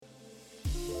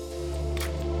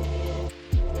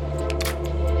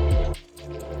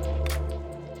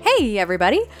Hey,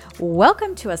 everybody.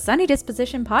 Welcome to a Sunny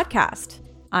Disposition podcast.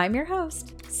 I'm your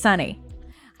host, Sunny.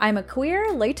 I'm a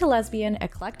queer, late to lesbian,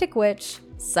 eclectic witch,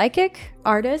 psychic,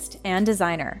 artist, and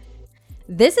designer.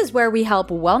 This is where we help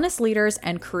wellness leaders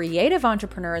and creative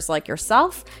entrepreneurs like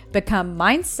yourself become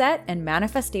mindset and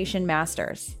manifestation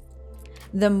masters.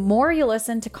 The more you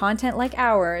listen to content like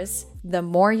ours, the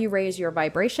more you raise your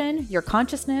vibration, your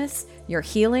consciousness, your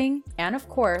healing, and of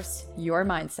course, your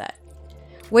mindset,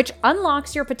 which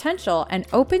unlocks your potential and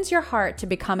opens your heart to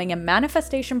becoming a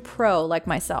manifestation pro like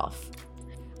myself.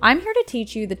 I'm here to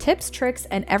teach you the tips, tricks,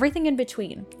 and everything in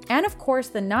between, and of course,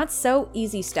 the not so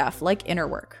easy stuff like inner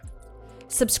work.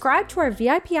 Subscribe to our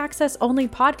VIP access only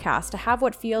podcast to have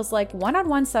what feels like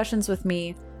one-on-one sessions with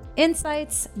me,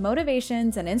 insights,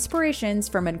 motivations, and inspirations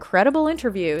from incredible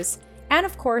interviews, and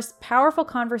of course, powerful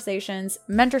conversations,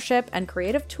 mentorship, and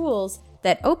creative tools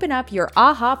that open up your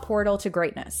aha portal to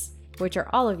greatness, which are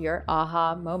all of your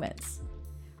aha moments.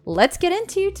 Let's get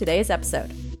into today's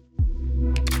episode.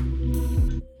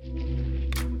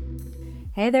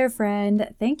 Hey there,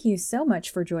 friend. Thank you so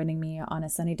much for joining me on a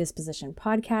Sunny Disposition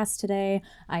podcast today.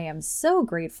 I am so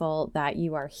grateful that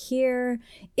you are here.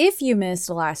 If you missed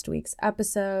last week's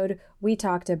episode, we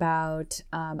talked about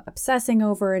obsessing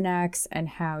over an ex and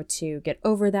how to get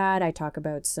over that. I talk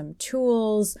about some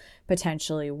tools,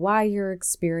 potentially why you're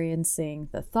experiencing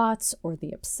the thoughts or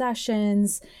the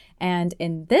obsessions. And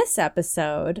in this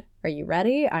episode, are you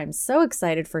ready? I'm so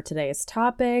excited for today's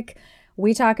topic.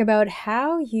 We talk about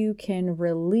how you can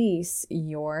release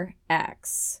your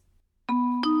ex.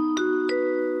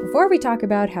 Before we talk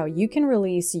about how you can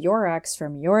release your ex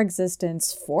from your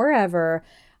existence forever,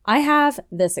 I have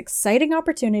this exciting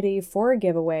opportunity for a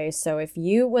giveaway. So if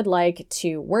you would like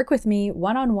to work with me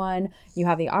one-on-one, you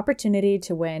have the opportunity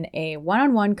to win a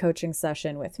one-on-one coaching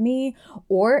session with me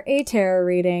or a tarot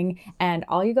reading. And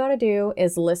all you got to do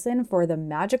is listen for the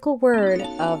magical word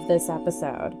of this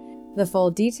episode. The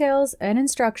full details and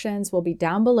instructions will be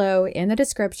down below in the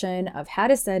description of how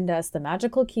to send us the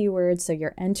magical keyword so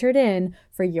you're entered in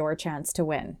for your chance to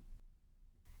win.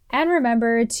 And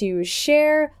remember to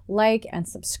share, like, and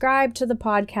subscribe to the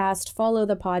podcast, follow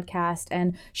the podcast,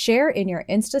 and share in your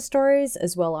Insta stories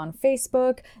as well on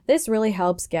Facebook. This really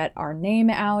helps get our name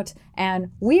out.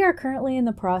 And we are currently in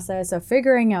the process of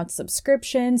figuring out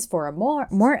subscriptions for a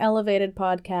more elevated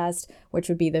podcast, which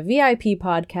would be the VIP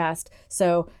podcast.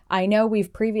 So I know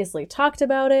we've previously talked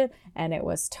about it, and it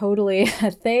was totally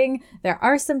a thing. There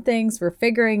are some things we're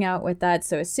figuring out with that.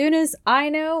 So as soon as I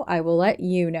know, I will let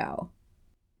you know.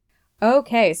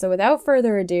 Okay, so without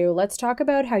further ado, let's talk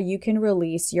about how you can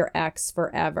release your ex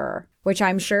forever, which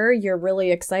I'm sure you're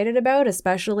really excited about,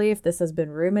 especially if this has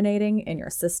been ruminating in your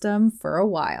system for a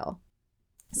while.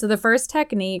 So the first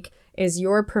technique is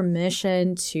your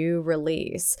permission to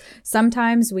release.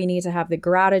 Sometimes we need to have the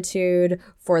gratitude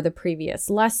for the previous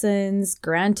lessons.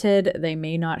 Granted, they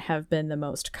may not have been the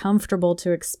most comfortable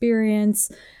to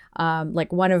experience.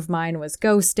 Like one of mine was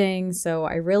ghosting. So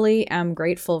I really am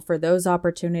grateful for those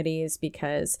opportunities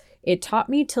because it taught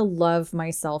me to love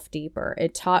myself deeper.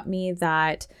 It taught me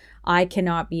that I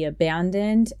cannot be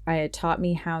abandoned. It taught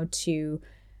me how to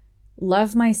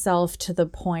love myself to the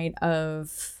point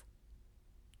of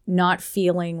not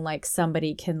feeling like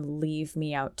somebody can leave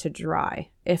me out to dry,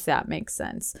 if that makes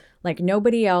sense. Like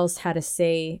nobody else had a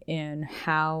say in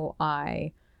how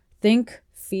I think,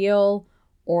 feel,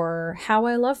 or how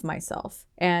I love myself.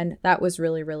 And that was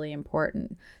really, really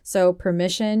important. So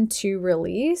permission to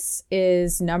release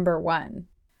is number one.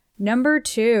 Number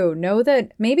two, know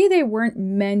that maybe they weren't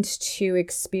meant to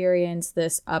experience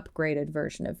this upgraded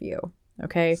version of you.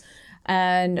 Okay.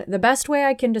 And the best way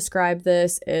I can describe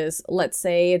this is, let's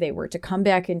say they were to come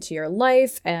back into your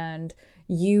life and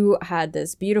you had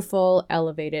this beautiful,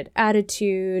 elevated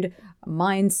attitude,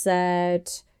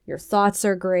 mindset. Your thoughts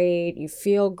are great, you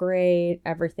feel great,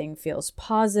 everything feels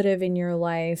positive in your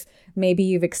life. Maybe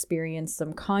you've experienced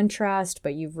some contrast,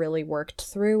 but you've really worked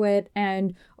through it.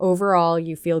 And overall,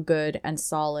 you feel good and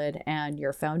solid and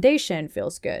your foundation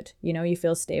feels good. You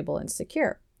feel stable and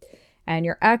secure. And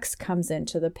your ex comes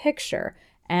into the picture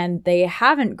and they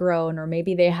haven't grown, or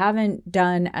maybe they haven't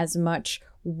done as much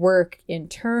work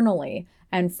internally.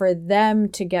 And for them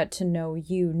to get to know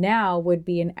you now would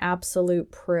be an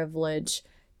absolute privilege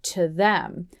to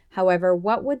them. However,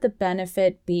 what would the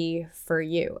benefit be for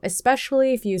you,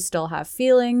 especially if you still have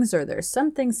feelings or there's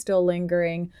something still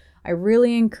lingering? I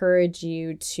really encourage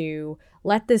you to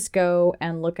let this go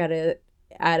and look at it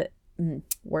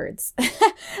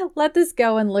let this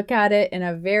go and look at it in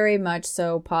a very much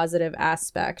so positive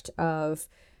aspect of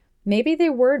Maybe they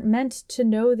weren't meant to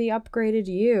know the upgraded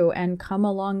you and come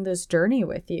along this journey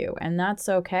with you, and that's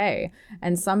okay.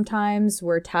 And sometimes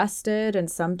we're tested and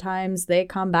sometimes they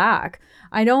come back.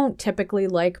 I don't typically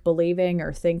like believing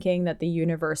or thinking that the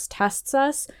universe tests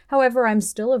us. However, I'm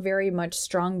still a very much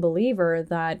strong believer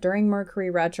that during Mercury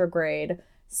retrograde,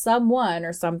 someone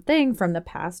or something from the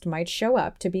past might show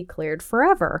up to be cleared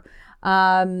forever.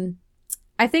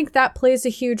 I think that plays a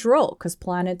huge role because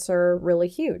planets are really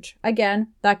huge. Again,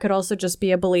 that could also just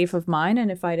be a belief of mine.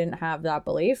 And if I didn't have that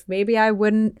belief, maybe I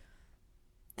wouldn't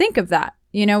think of that.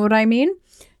 You know what I mean?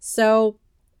 So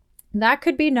that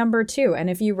could be number 2.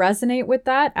 And if you resonate with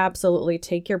that, absolutely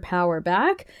take your power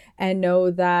back and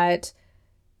know that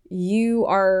you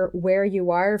are where you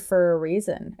are for a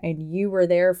reason. And you were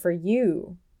there for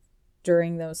you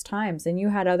during those times. And you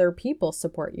had other people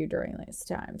support you during these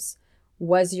times.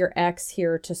 Was your ex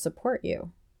here to support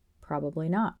you? Probably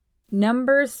not.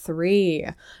 Number 3,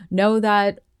 know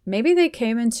that maybe they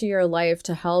came into your life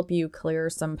to help you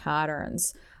clear some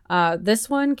patterns. This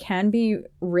one can be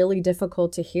really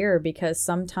difficult to hear because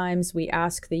sometimes we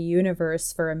ask the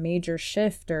universe for a major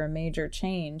shift or a major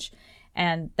change.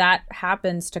 And that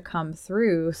happens to come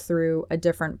through a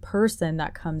different person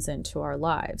that comes into our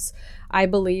lives. I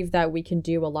believe that we can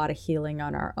do a lot of healing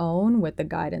on our own with the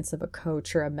guidance of a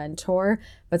coach or a mentor,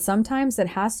 but sometimes it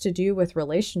has to do with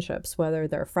relationships, whether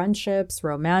they're friendships,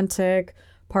 romantic,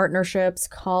 partnerships,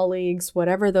 colleagues,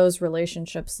 whatever those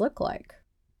relationships look like.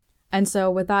 And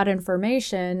so with that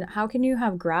information, how can you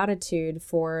have gratitude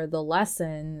for the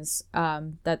lessons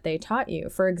that they taught you?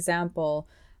 For example,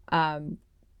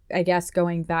 I guess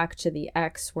going back to the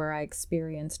ex where I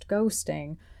experienced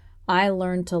ghosting, I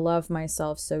learned to love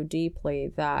myself so deeply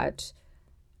that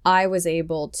I was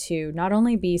able to not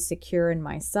only be secure in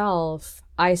myself,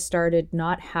 I started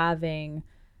not having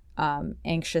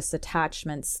anxious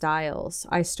attachment styles.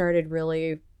 I started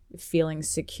really feeling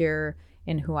secure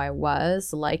in who I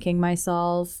was, liking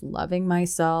myself, loving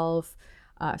myself,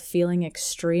 feeling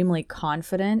extremely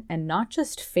confident, and not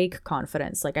just fake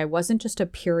confidence. Like I wasn't just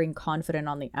appearing confident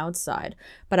on the outside,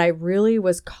 but I really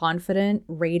was confident,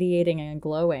 radiating and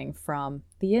glowing from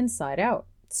the inside out.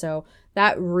 So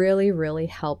that really, really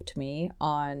helped me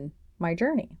on my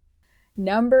journey.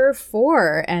 Number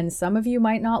 4, and some of you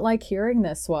might not like hearing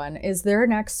this one, is they're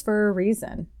an ex for a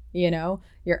reason. You know,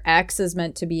 your ex is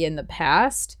meant to be in the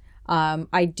past.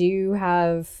 I do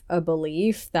have a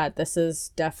belief that this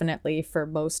is definitely for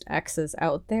most exes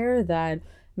out there, that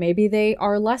maybe they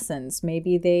are lessons,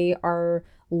 maybe they are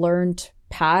learned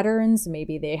patterns,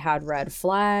 maybe they had red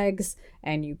flags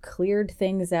and you cleared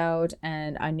things out,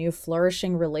 and a new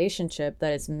flourishing relationship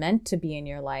that is meant to be in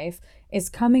your life is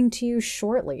coming to you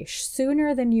shortly,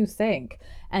 sooner than you think.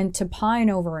 And to pine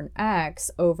over an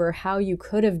ex, over how you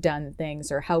could have done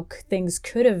things or how things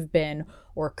could have been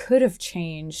or could have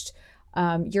changed,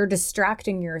 you're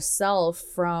distracting yourself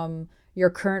from your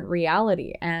current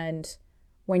reality. And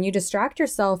when you distract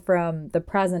yourself from the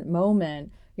present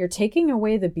moment, you're taking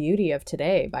away the beauty of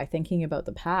today by thinking about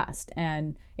the past.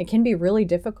 And it can be really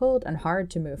difficult and hard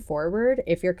to move forward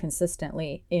if you're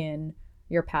consistently in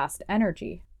your past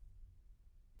energy.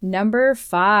 Number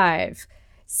 5,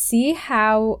 see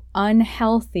how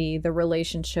unhealthy the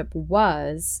relationship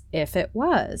was if it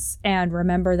was. And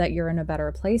remember that you're in a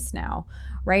better place now,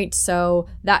 right? So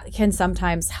that can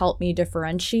sometimes help me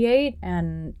differentiate.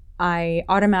 And I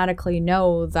automatically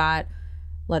know that,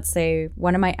 let's say,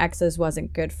 one of my exes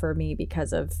wasn't good for me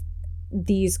because of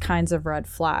these kinds of red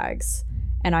flags.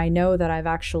 And I know that I've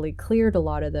actually cleared a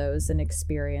lot of those and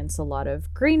experienced a lot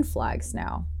of green flags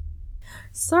now.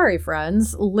 Sorry,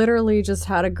 friends, literally just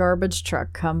had a garbage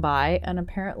truck come by and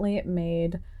apparently it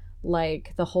made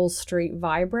like the whole street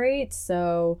vibrate.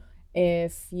 So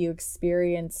if you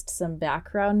experienced some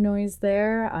background noise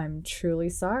there, I'm truly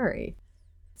sorry.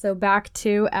 So back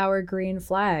to our green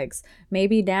flags.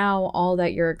 Maybe now all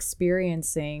that you're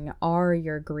experiencing are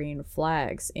your green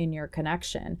flags in your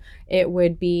connection. It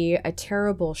would be a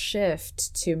terrible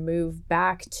shift to move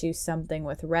back to something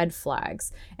with red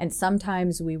flags. And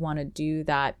sometimes we want to do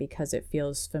that because it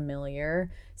feels familiar.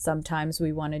 Sometimes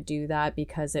we want to do that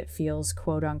because it feels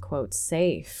quote unquote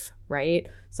safe, right?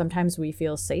 Sometimes we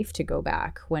feel safe to go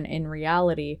back when in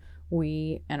reality,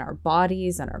 we and our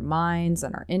bodies and our minds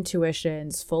and our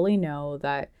intuitions fully know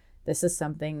that this is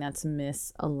something that's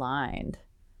misaligned.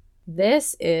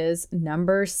 This is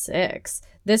number 6.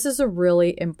 This is a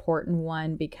really important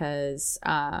one because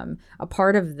a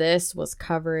part of this was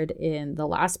covered in the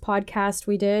last podcast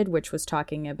we did, which was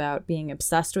talking about being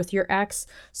obsessed with your ex.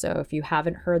 So if you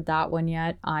haven't heard that one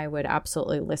yet, I would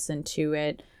absolutely listen to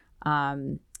it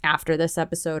after this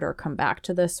episode or come back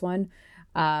to this one.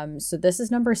 So this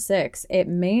is number 6. It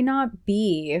may not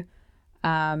be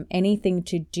anything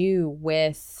to do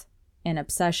with an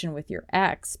obsession with your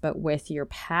ex, but with your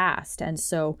past. And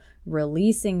so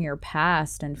releasing your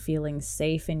past and feeling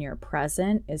safe in your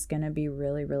present is going to be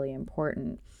really, really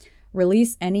important.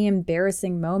 Release any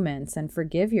embarrassing moments and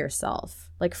forgive yourself.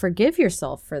 Like, forgive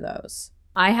yourself for those.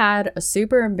 I had a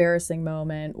super embarrassing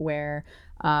moment where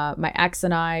my ex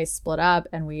and I split up,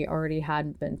 and we already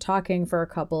hadn't been talking for a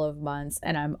couple of months.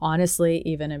 And I'm honestly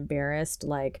even embarrassed,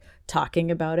 like,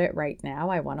 talking about it right now.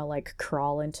 I want to like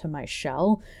crawl into my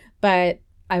shell. But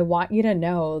I want you to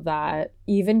know that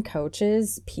even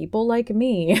coaches, people like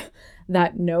me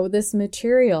that know this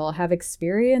material, have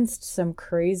experienced some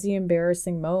crazy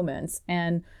embarrassing moments.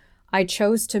 And I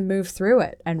chose to move through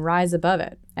it and rise above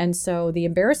it. And so the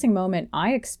embarrassing moment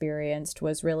I experienced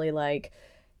was really like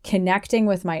connecting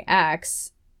with my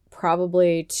ex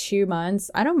probably 2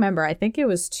 months. I don't remember. I think it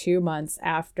was 2 months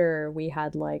after we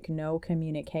had like no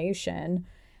communication,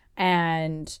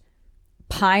 and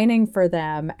pining for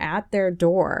them at their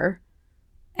door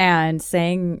and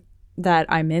saying that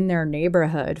I'm in their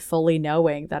neighborhood, fully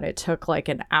knowing that it took like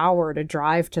an hour to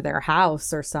drive to their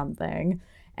house or something,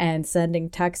 and sending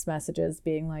text messages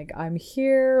being like, I'm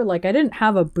here. Like, I didn't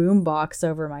have a boombox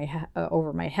over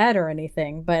my head or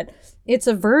anything, but it's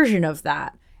a version of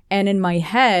that. And in my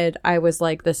head, I was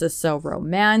like, this is so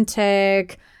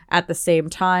romantic. At the same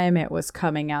time, it was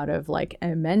coming out of like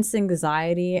immense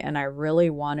anxiety, and I really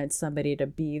wanted somebody to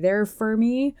be there for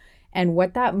me. And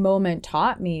what that moment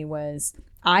taught me was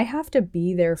I have to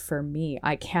be there for me.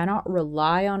 I cannot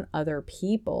rely on other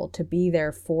people to be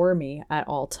there for me at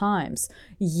all times.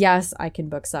 Yes, I can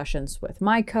book sessions with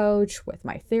my coach, with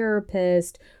my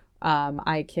therapist.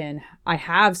 I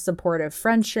have supportive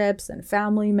friendships and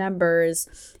family members.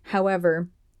 However,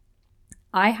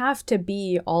 I have to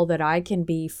be all that I can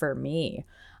be for me.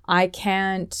 I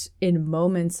can't, in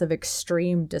moments of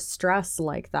extreme distress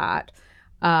like that,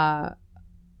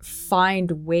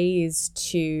 find ways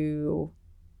to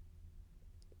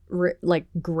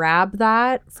grab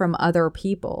that from other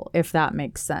people, if that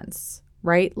makes sense,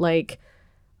 right? Like,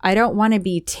 I don't want to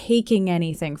be taking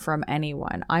anything from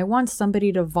anyone. I want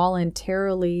somebody to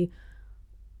voluntarily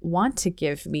want to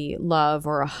give me love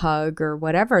or a hug or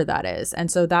whatever that is. And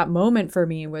so that moment for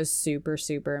me was super,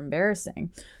 super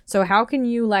embarrassing. So how can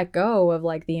you let go of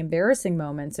like the embarrassing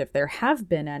moments, if there have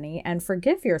been any, and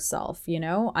forgive yourself? You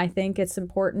know, I think it's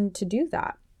important to do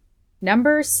that.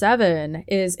 Number 7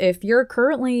 is, if you're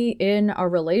currently in a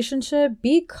relationship,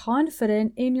 be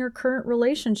confident in your current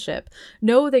relationship.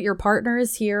 Know that your partner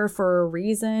is here for a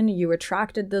reason. You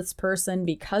attracted this person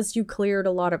because you cleared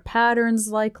a lot of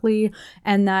patterns likely,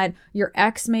 and that your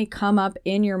ex may come up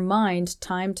in your mind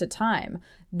time to time.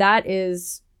 That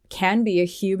can be a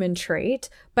human trait,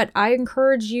 but I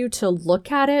encourage you to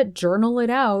look at it, journal it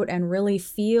out, and really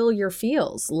feel your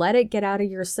feels. Let it get out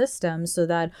of your system so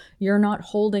that you're not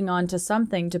holding on to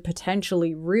something to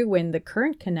potentially ruin the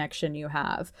current connection you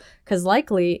have, because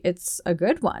likely it's a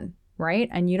good one, right?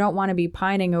 And you don't want to be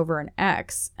pining over an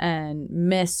ex and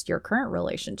miss your current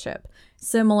relationship.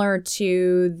 Similar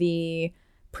to the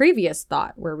previous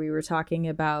thought where we were talking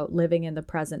about living in the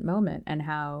present moment and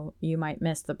how you might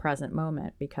miss the present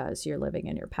moment because you're living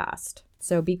in your past.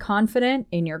 So be confident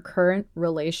in your current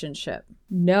relationship.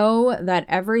 Know that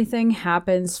everything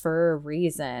happens for a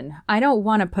reason. I don't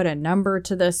want to put a number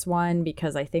to this one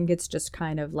because I think it's just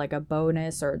kind of like a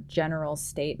bonus or general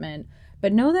statement.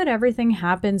 But know that everything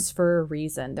happens for a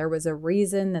reason. There was a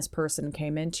reason this person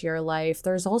came into your life.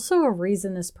 There's also a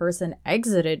reason this person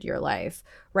exited your life,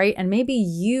 right? And maybe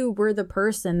you were the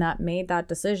person that made that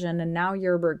decision and now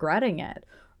you're regretting it,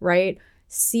 right?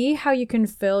 See how you can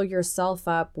fill yourself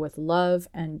up with love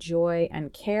and joy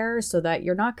and care so that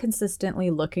you're not consistently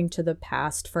looking to the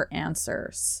past for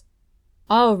answers.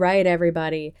 All right,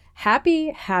 everybody.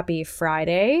 Happy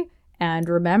Friday. And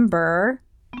remember,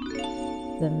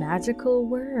 the magical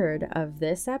word of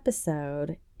this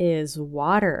episode is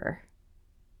water.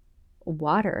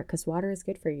 Water, because water is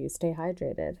good for you. Stay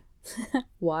hydrated.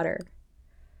 Water.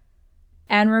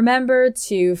 And remember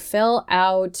to fill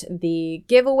out the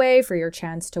giveaway for your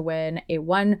chance to win a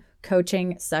 1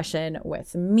 coaching session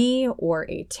with me or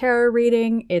a tarot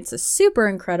reading. It's a super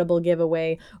incredible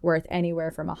giveaway worth anywhere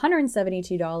from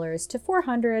 $172 to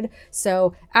 $400.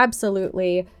 So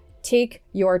absolutely take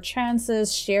your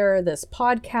chances, share this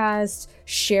podcast,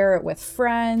 share it with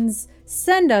friends,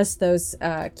 send us those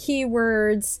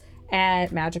keywords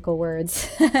and magical words.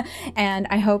 And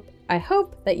I hope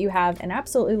that you have an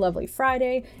absolutely lovely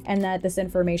Friday and that this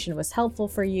information was helpful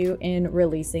for you in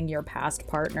releasing your past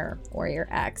partner or your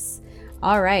ex.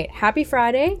 All right, happy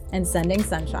Friday and sending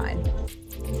sunshine.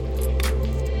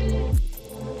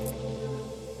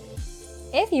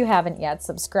 If you haven't yet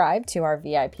subscribed to our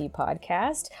VIP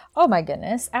podcast, oh my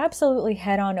goodness, absolutely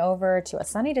head on over to A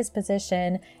Sunny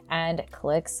Disposition and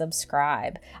click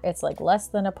subscribe. It's like less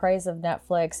than a price of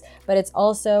Netflix, but it's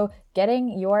also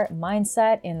getting your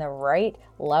mindset in the right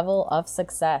level of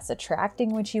success, attracting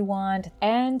what you want.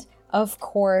 And of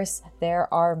course,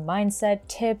 there are mindset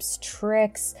tips,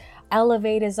 tricks.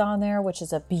 Elevate is on there, which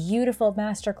is a beautiful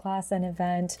masterclass and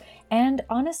event, and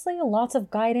honestly, lots of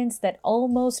guidance that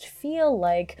almost feel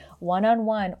like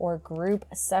one-on-one or group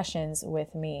sessions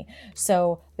with me.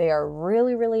 So they are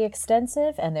really, really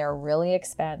extensive and they're really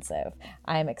expansive.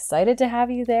 I'm excited to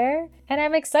have you there, and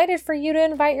I'm excited for you to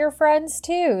invite your friends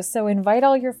too. So invite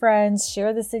all your friends,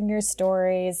 share this in your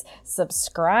stories,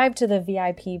 subscribe to the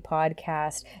VIP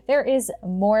podcast. There is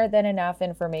more than enough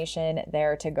information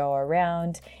there to go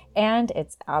around, and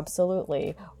it's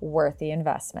absolutely worth the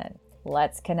investment.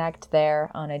 Let's connect there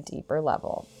on a deeper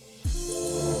level.